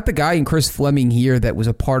you've got the guy in Chris Fleming here that was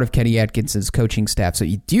a part of Kenny Atkinson's coaching staff. So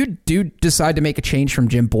you do decide to make a change from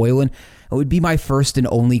Jim Boylan, it would be my first and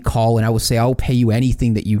only call, and I will say I'll pay you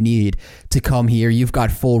anything that you need to come here. You've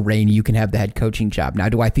got full reign. You can have the head coaching job. Now,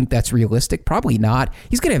 do I think that's realistic? Probably not.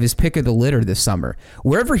 He's going to have his pick of the litter this summer.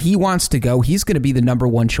 Wherever he wants to go, he's going to be the number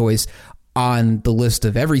one choice on the list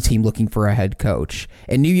of every team looking for a head coach.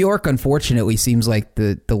 And New York, unfortunately, seems like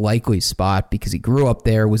the likely spot because he grew up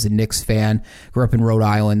there, was a Knicks fan, grew up in Rhode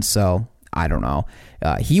Island, so I don't know.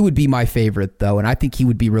 He would be my favorite, though, and I think he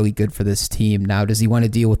would be really good for this team. Now, does he want to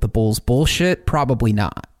deal with the Bulls' bullshit? Probably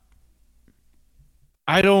not.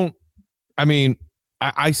 I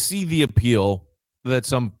see the appeal that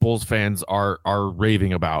some Bulls fans are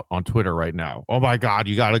raving about on Twitter right now. Oh, my God,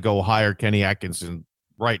 you got to go hire Kenny Atkinson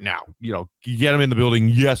right now. You get him in the building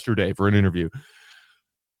yesterday for an interview.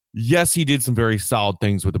 Yes, he did some very solid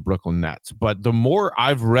things with the Brooklyn Nets, but the more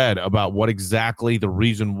I've read about what exactly the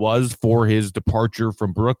reason was for his departure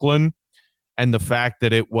from Brooklyn, and the fact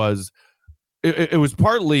that it was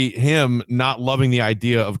partly him not loving the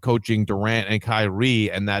idea of coaching Durant and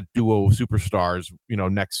Kyrie and that duo of superstars,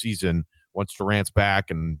 next season once Durant's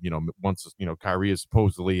back and, once, Kyrie is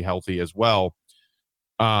supposedly healthy as well.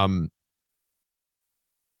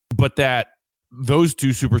 But that those two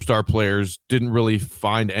superstar players didn't really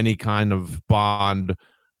find any kind of bond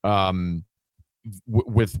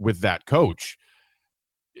with that coach.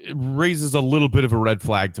 It raises a little bit of a red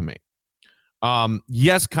flag to me.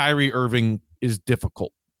 Yes, Kyrie Irving is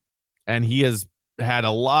difficult, and he has had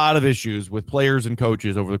a lot of issues with players and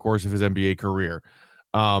coaches over the course of his NBA career.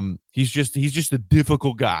 He's just a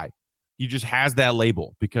difficult guy. He just has that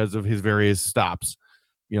label because of his various stops.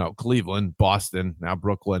 Cleveland, Boston, now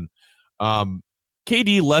Brooklyn.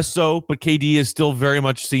 KD less so, but KD is still very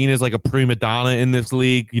much seen as like a prima donna in this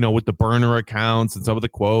league, with the burner accounts and some of the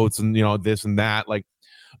quotes and, this and that. Like,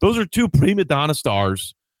 those are two prima donna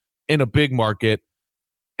stars in a big market.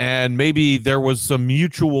 And maybe there was some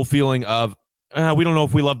mutual feeling of, we don't know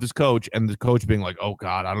if we love this coach, and the coach being like, oh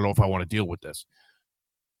God, I don't know if I want to deal with this.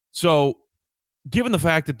 So given the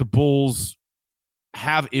fact that the Bulls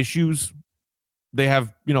have issues, they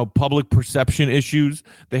have, public perception issues.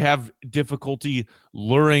 They have difficulty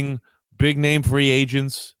luring big name free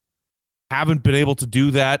agents. Haven't been able to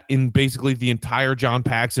do that in basically the entire John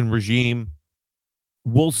Paxson regime.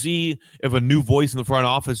 We'll see if a new voice in the front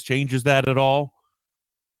office changes that at all.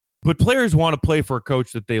 But players want to play for a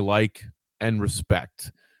coach that they like and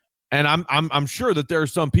respect. And I'm sure that there are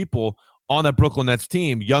some people on that Brooklyn Nets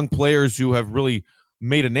team, young players who have really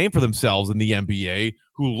made a name for themselves in the NBA,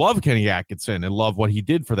 who love Kenny Atkinson and love what he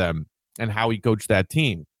did for them and how he coached that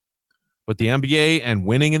team. But the NBA and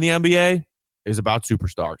winning in the NBA is about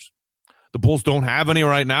superstars. The Bulls don't have any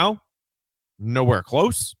right now. Nowhere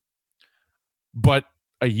close. But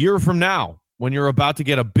a year from now, when you're about to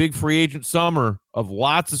get a big free agent summer of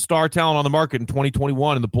lots of star talent on the market in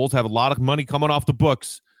 2021, and the Bulls have a lot of money coming off the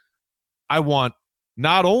books, I want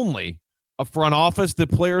not only a front office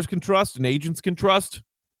that players can trust and agents can trust,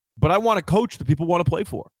 but I want a coach that people want to play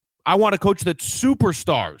for. I want a coach that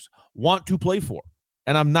superstars want to play for.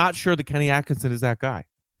 And I'm not sure that Kenny Atkinson is that guy.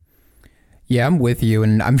 Yeah, I'm with you,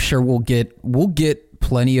 and I'm sure we'll get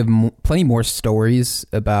plenty more stories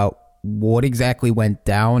about what exactly went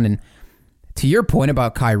down. And to your point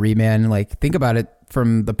about Kyrie, man, like, think about it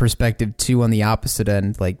from the perspective too on the opposite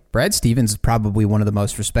end. Like, Brad Stevens is probably one of the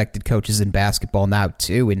most respected coaches in basketball now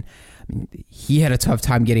too, and he had a tough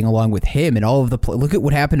time getting along with him and all of the look at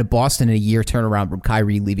what happened to Boston in a year turnaround from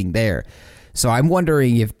Kyrie leaving there. So I'm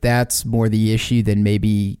wondering if that's more the issue than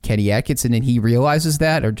maybe Kenny Atkinson, and he realizes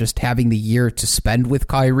that, or just having the year to spend with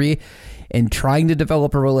Kyrie and trying to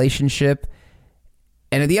develop a relationship.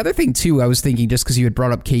 And the other thing too, I was thinking, just because you had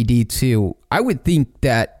brought up KD too, I would think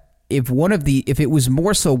that if it was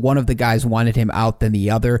more so one of the guys wanted him out than the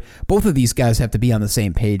other, both of these guys have to be on the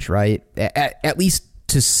same page, right? At least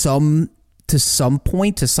to some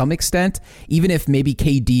point, to some extent, even if maybe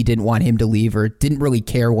KD didn't want him to leave or didn't really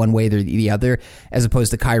care one way or the other, as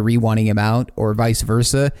opposed to Kyrie wanting him out or vice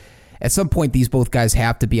versa. at some point, these both guys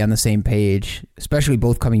have to be on the same page, especially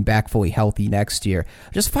both coming back fully healthy next year.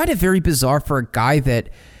 I just find it very bizarre for a guy that,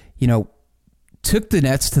 took the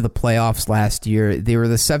Nets to the playoffs last year. They were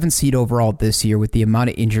the 7th seed overall this year with the amount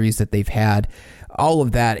of injuries that they've had. All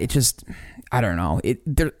of that, it just, I don't know.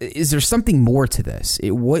 Is there something more to this?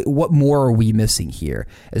 What more are we missing here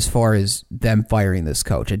as far as them firing this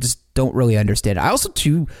coach? I just don't really understand. I also,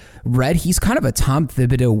 too, read he's kind of a Tom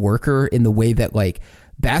Thibodeau worker in the way that,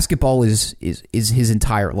 basketball is his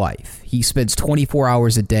entire life. He spends 24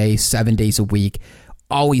 hours a day, 7 days a week,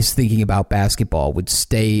 always thinking about basketball, would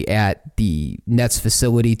stay at the Nets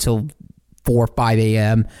facility till 4 or 5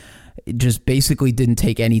 a.m., just basically didn't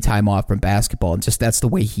take any time off from basketball, and just that's the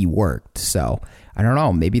way he worked. So I don't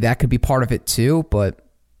know, maybe that could be part of it too, but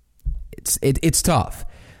it's tough.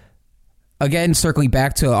 Again, circling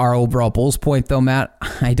back to our overall Bulls point though, Matt,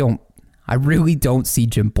 I really don't see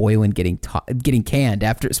Jim Boylen getting canned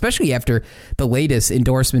especially after the latest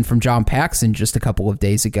endorsement from John Paxson just a couple of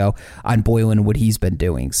days ago on Boylen and what he's been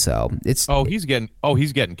doing. So he's getting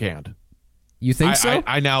canned. You think so?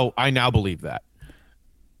 I now believe that.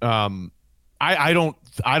 I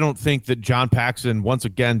don't think that John Paxson, once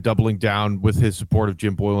again doubling down with his support of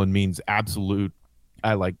Jim Boylen, means absolute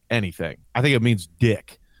anything. I think it means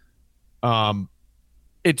dick.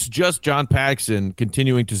 It's just John Paxson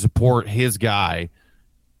continuing to support his guy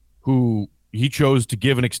who he chose to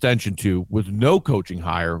give an extension to with no coaching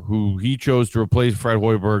hire, who he chose to replace Fred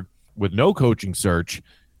Hoiberg with no coaching search.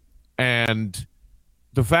 And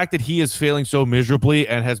the fact that he is failing so miserably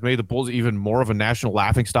and has made the Bulls even more of a national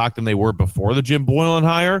laughingstock than they were before the Jim Boylen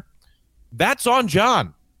hire, that's on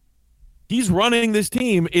John. He's running this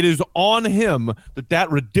team. It is on him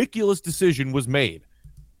that ridiculous decision was made.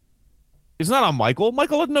 It's not on Michael.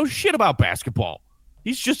 Michael doesn't know shit about basketball.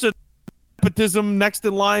 He's just a nepotism next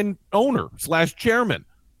in line owner / chairman.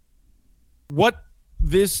 What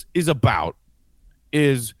this is about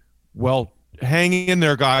is, hang in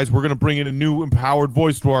there, guys. We're going to bring in a new empowered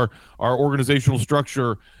voice to our organizational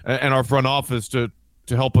structure and our front office to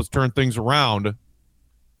help us turn things around.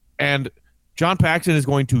 And John Paxson is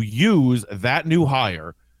going to use that new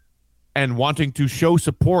hire and wanting to show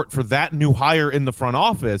support for that new hire in the front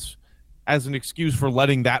office as an excuse for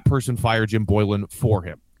letting that person fire Jim Boylen for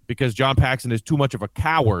him, because John Paxson is too much of a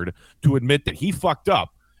coward to admit that he fucked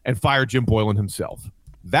up and fired Jim Boylen himself.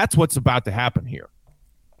 That's what's about to happen here.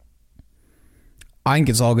 I think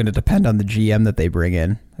it's all going to depend on the GM that they bring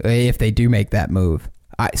in if they do make that move.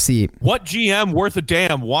 I see. What GM worth a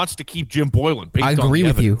damn wants to keep Jim Boylen? I agree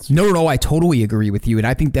with you. No, I totally agree with you. And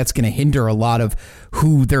I think that's going to hinder a lot of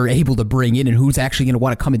who they're able to bring in and who's actually going to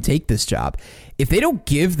want to come and take this job. If they don't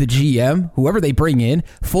give the GM, whoever they bring in,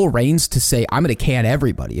 full reins to say, I'm going to can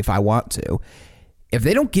everybody if I want to. If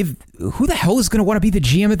they don't give, who the hell is going to want to be the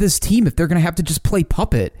GM of this team if they're going to have to just play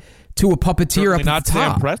puppet to a puppeteer up at the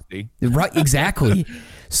top? Not Sam Presti. Right, exactly.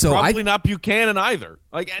 So probably not Buchanan either.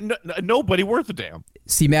 Nobody worth a damn.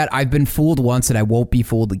 See, Matt, I've been fooled once and I won't be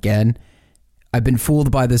fooled again. I've been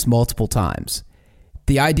fooled by this multiple times.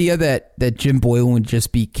 The idea that Jim Boylen would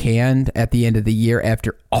just be canned at the end of the year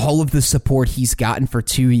after all of the support he's gotten for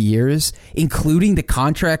 2 years, including the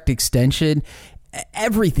contract extension,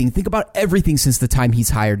 everything. Think about everything since the time he's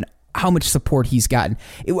hired, how much support he's gotten.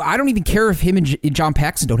 I don't even care if him and John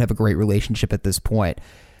Paxson don't have a great relationship at this point.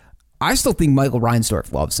 I still think Michael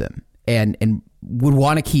Reinsdorf loves him and would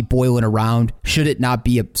want to keep Boylen around should it not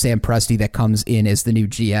be a Sam Presti that comes in as the new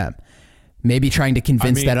GM. Maybe trying to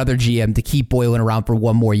convince that other GM to keep Boylen around for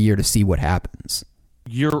one more year to see what happens.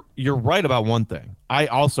 You're right about one thing. I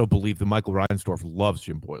also believe that Michael Reinsdorf loves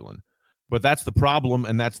Jim Boylen. But that's the problem,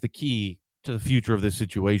 and that's the key to the future of this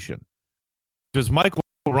situation. Does Michael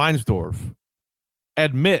Reinsdorf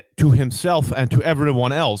admit to himself and to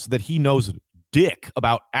everyone else that he knows dick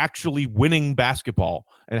about actually winning basketball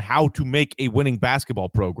and how to make a winning basketball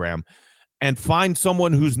program, and find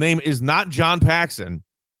someone whose name is not John Paxson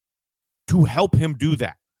to help him do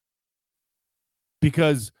that?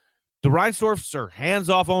 Because the Reinsdorfs are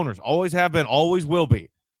hands-off owners, always have been, always will be.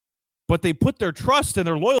 But they put their trust and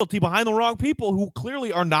their loyalty behind the wrong people who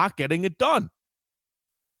clearly are not getting it done.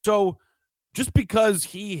 So just because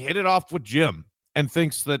he hit it off with Jim and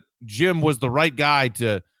thinks that Jim was the right guy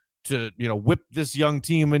to whip this young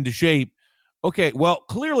team into shape. Okay, well,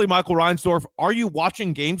 clearly, Michael Reinsdorf, are you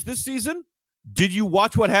watching games this season? Did you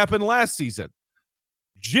watch what happened last season?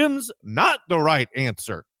 Jim's not the right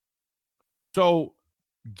answer. So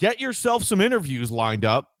get yourself some interviews lined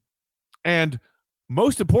up, and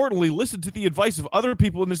most importantly, listen to the advice of other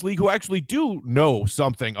people in this league who actually do know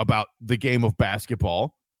something about the game of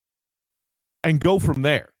basketball, and go from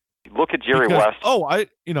there. Look at Jerry West. Oh, I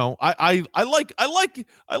like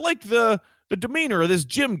the demeanor of this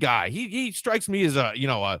Jim guy. He strikes me as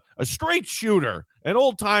a straight shooter, an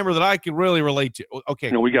old timer that I can really relate to.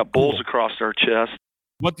 Okay, we got bulls across our chest.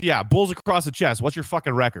 Bulls across the chest. What's your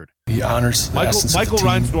fucking record? The honors. Michael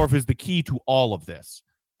Reinsdorf is the key to all of this.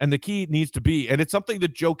 And the key needs to be, and it's something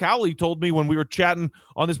that Joe Cowley told me when we were chatting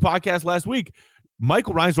on this podcast last week.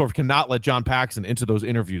 Michael Reinsdorf cannot let John Paxson into those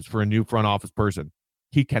interviews for a new front office person.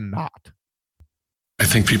 He cannot. I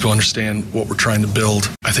think people understand what we're trying to build.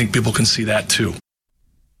 I think people can see that too.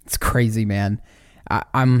 It's crazy, man.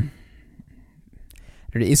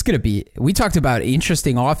 It's going to be, we talked about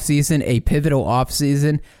interesting offseason, a pivotal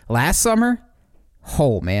offseason last summer.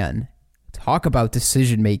 Oh, man. Talk about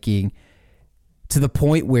decision-making to the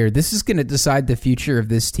point where this is going to decide the future of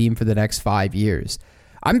this team for the next 5 years.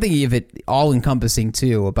 I'm thinking of it all-encompassing,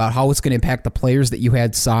 too, about how it's going to impact the players that you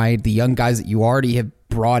had signed, the young guys that you already have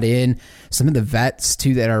brought in, some of the vets,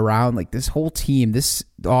 too, that are around. Like, this whole team, this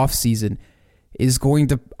offseason is going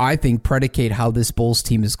to, I think, predicate how this Bulls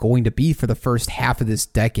team is going to be for the first half of this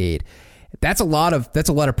decade. That's a lot of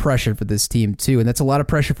pressure for this team, too, and that's a lot of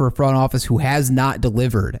pressure for a front office who has not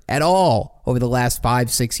delivered at all over the last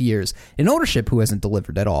 5-6 years, and ownership who hasn't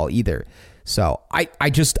delivered at all either. So I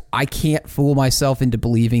can't fool myself into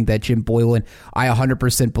believing that Jim Boylen, I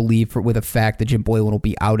 100% believe with a fact that Jim Boylen will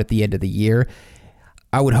be out at the end of the year.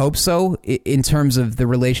 I would hope so in terms of the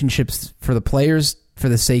relationships for the players, for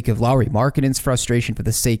the sake of Lauri Markkanen's frustration, for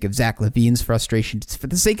the sake of Zach LaVine's frustration, for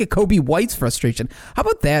the sake of Kobe White's frustration. How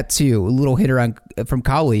about that, too? A little hitter from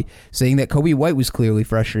Cowley saying that Kobe White was clearly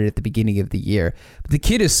frustrated at the beginning of the year. But the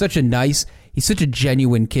kid is he's such a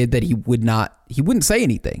genuine kid that he wouldn't say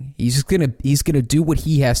anything. He's gonna do what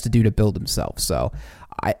he has to do to build himself. So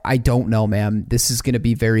I don't know, man. This is gonna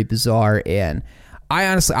be very bizarre, and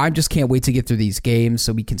I just can't wait to get through these games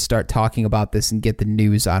so we can start talking about this and get the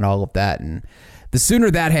news on all of that. And the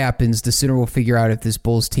sooner that happens, the sooner we'll figure out if this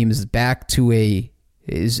Bulls team is back to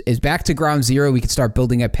back to ground zero. We can start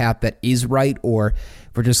building a path that is right, or if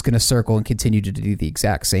we're just going to circle and continue to do the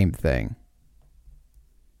exact same thing.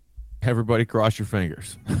 Everybody cross your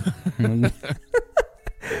fingers.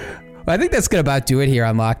 I think that's going to about do it here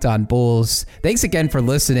on Locked On Bulls. Thanks again for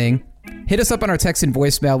listening. Hit us up on our text and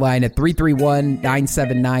voicemail line at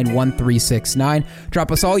 331-979-1369.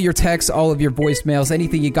 Drop us all your texts, all of your voicemails,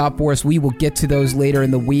 anything you got for us. We will get to those later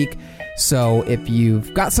in the week. So if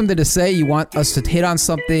you've got something to say, you want us to hit on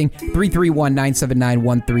something,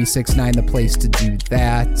 331-979-1369, the place to do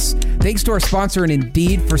that. Thanks to our sponsor and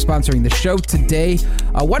Indeed for sponsoring the show today.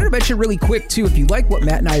 I wanted to mention really quick, too, if you like what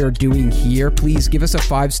Matt and I are doing here, please give us a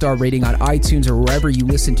 5-star rating on iTunes or wherever you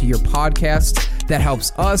listen to your podcasts. That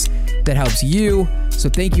helps us. That helps you. So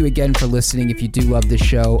thank you again for listening. If you do love the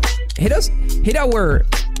show, hit our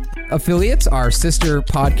affiliates, our sister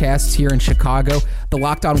podcasts here in Chicago, the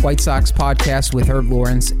Locked On White Sox podcast with Herb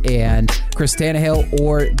Lawrence and Chris Tannehill,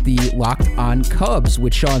 or the Locked On Cubs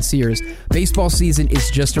with Sean Sears. Baseball season is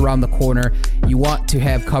just around the corner. You want to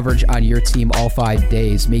have coverage on your team all 5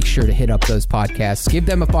 days. Make sure to hit up those podcasts. Give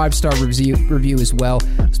them a 5-star review as well.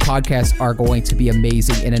 Those podcasts are going to be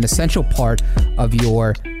amazing and an essential part of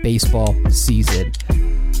your baseball season.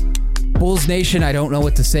 Bulls Nation, I don't know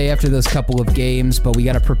what to say after those couple of games, but we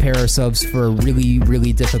got to prepare ourselves for a really,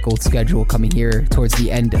 really difficult schedule coming here towards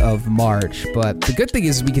the end of March. But the good thing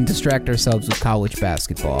is we can distract ourselves with college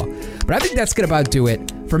basketball. But I think that's going to about do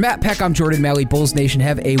it. For Matt Peck, I'm Jordan Malley. Bulls Nation,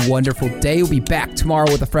 have a wonderful day. We'll be back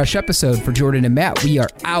tomorrow with a fresh episode. For Jordan and Matt, we are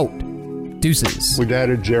out. Deuces. We've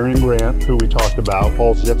added Jerry Grant, who we talked about,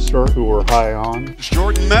 Paul Zipster, who we're high on. It's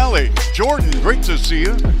Jordan Malley. Jordan, great to see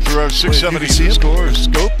you through our 670 score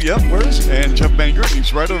scope. Yep, where is he? And Jeff Banger,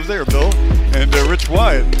 he's right over there, Bill. And Rich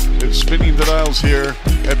Wyatt is spinning the dials here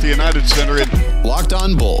at the United Center. Locked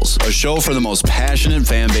On Bulls, a show for the most passionate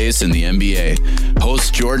fan base in the NBA. Hosts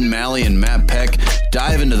Jordan Malley and Matt Peck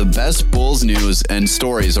dive into the best Bulls news and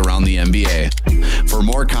stories around the NBA. For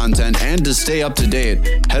more content and to stay up to date,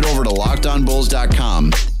 head over to LockedOnBulls.com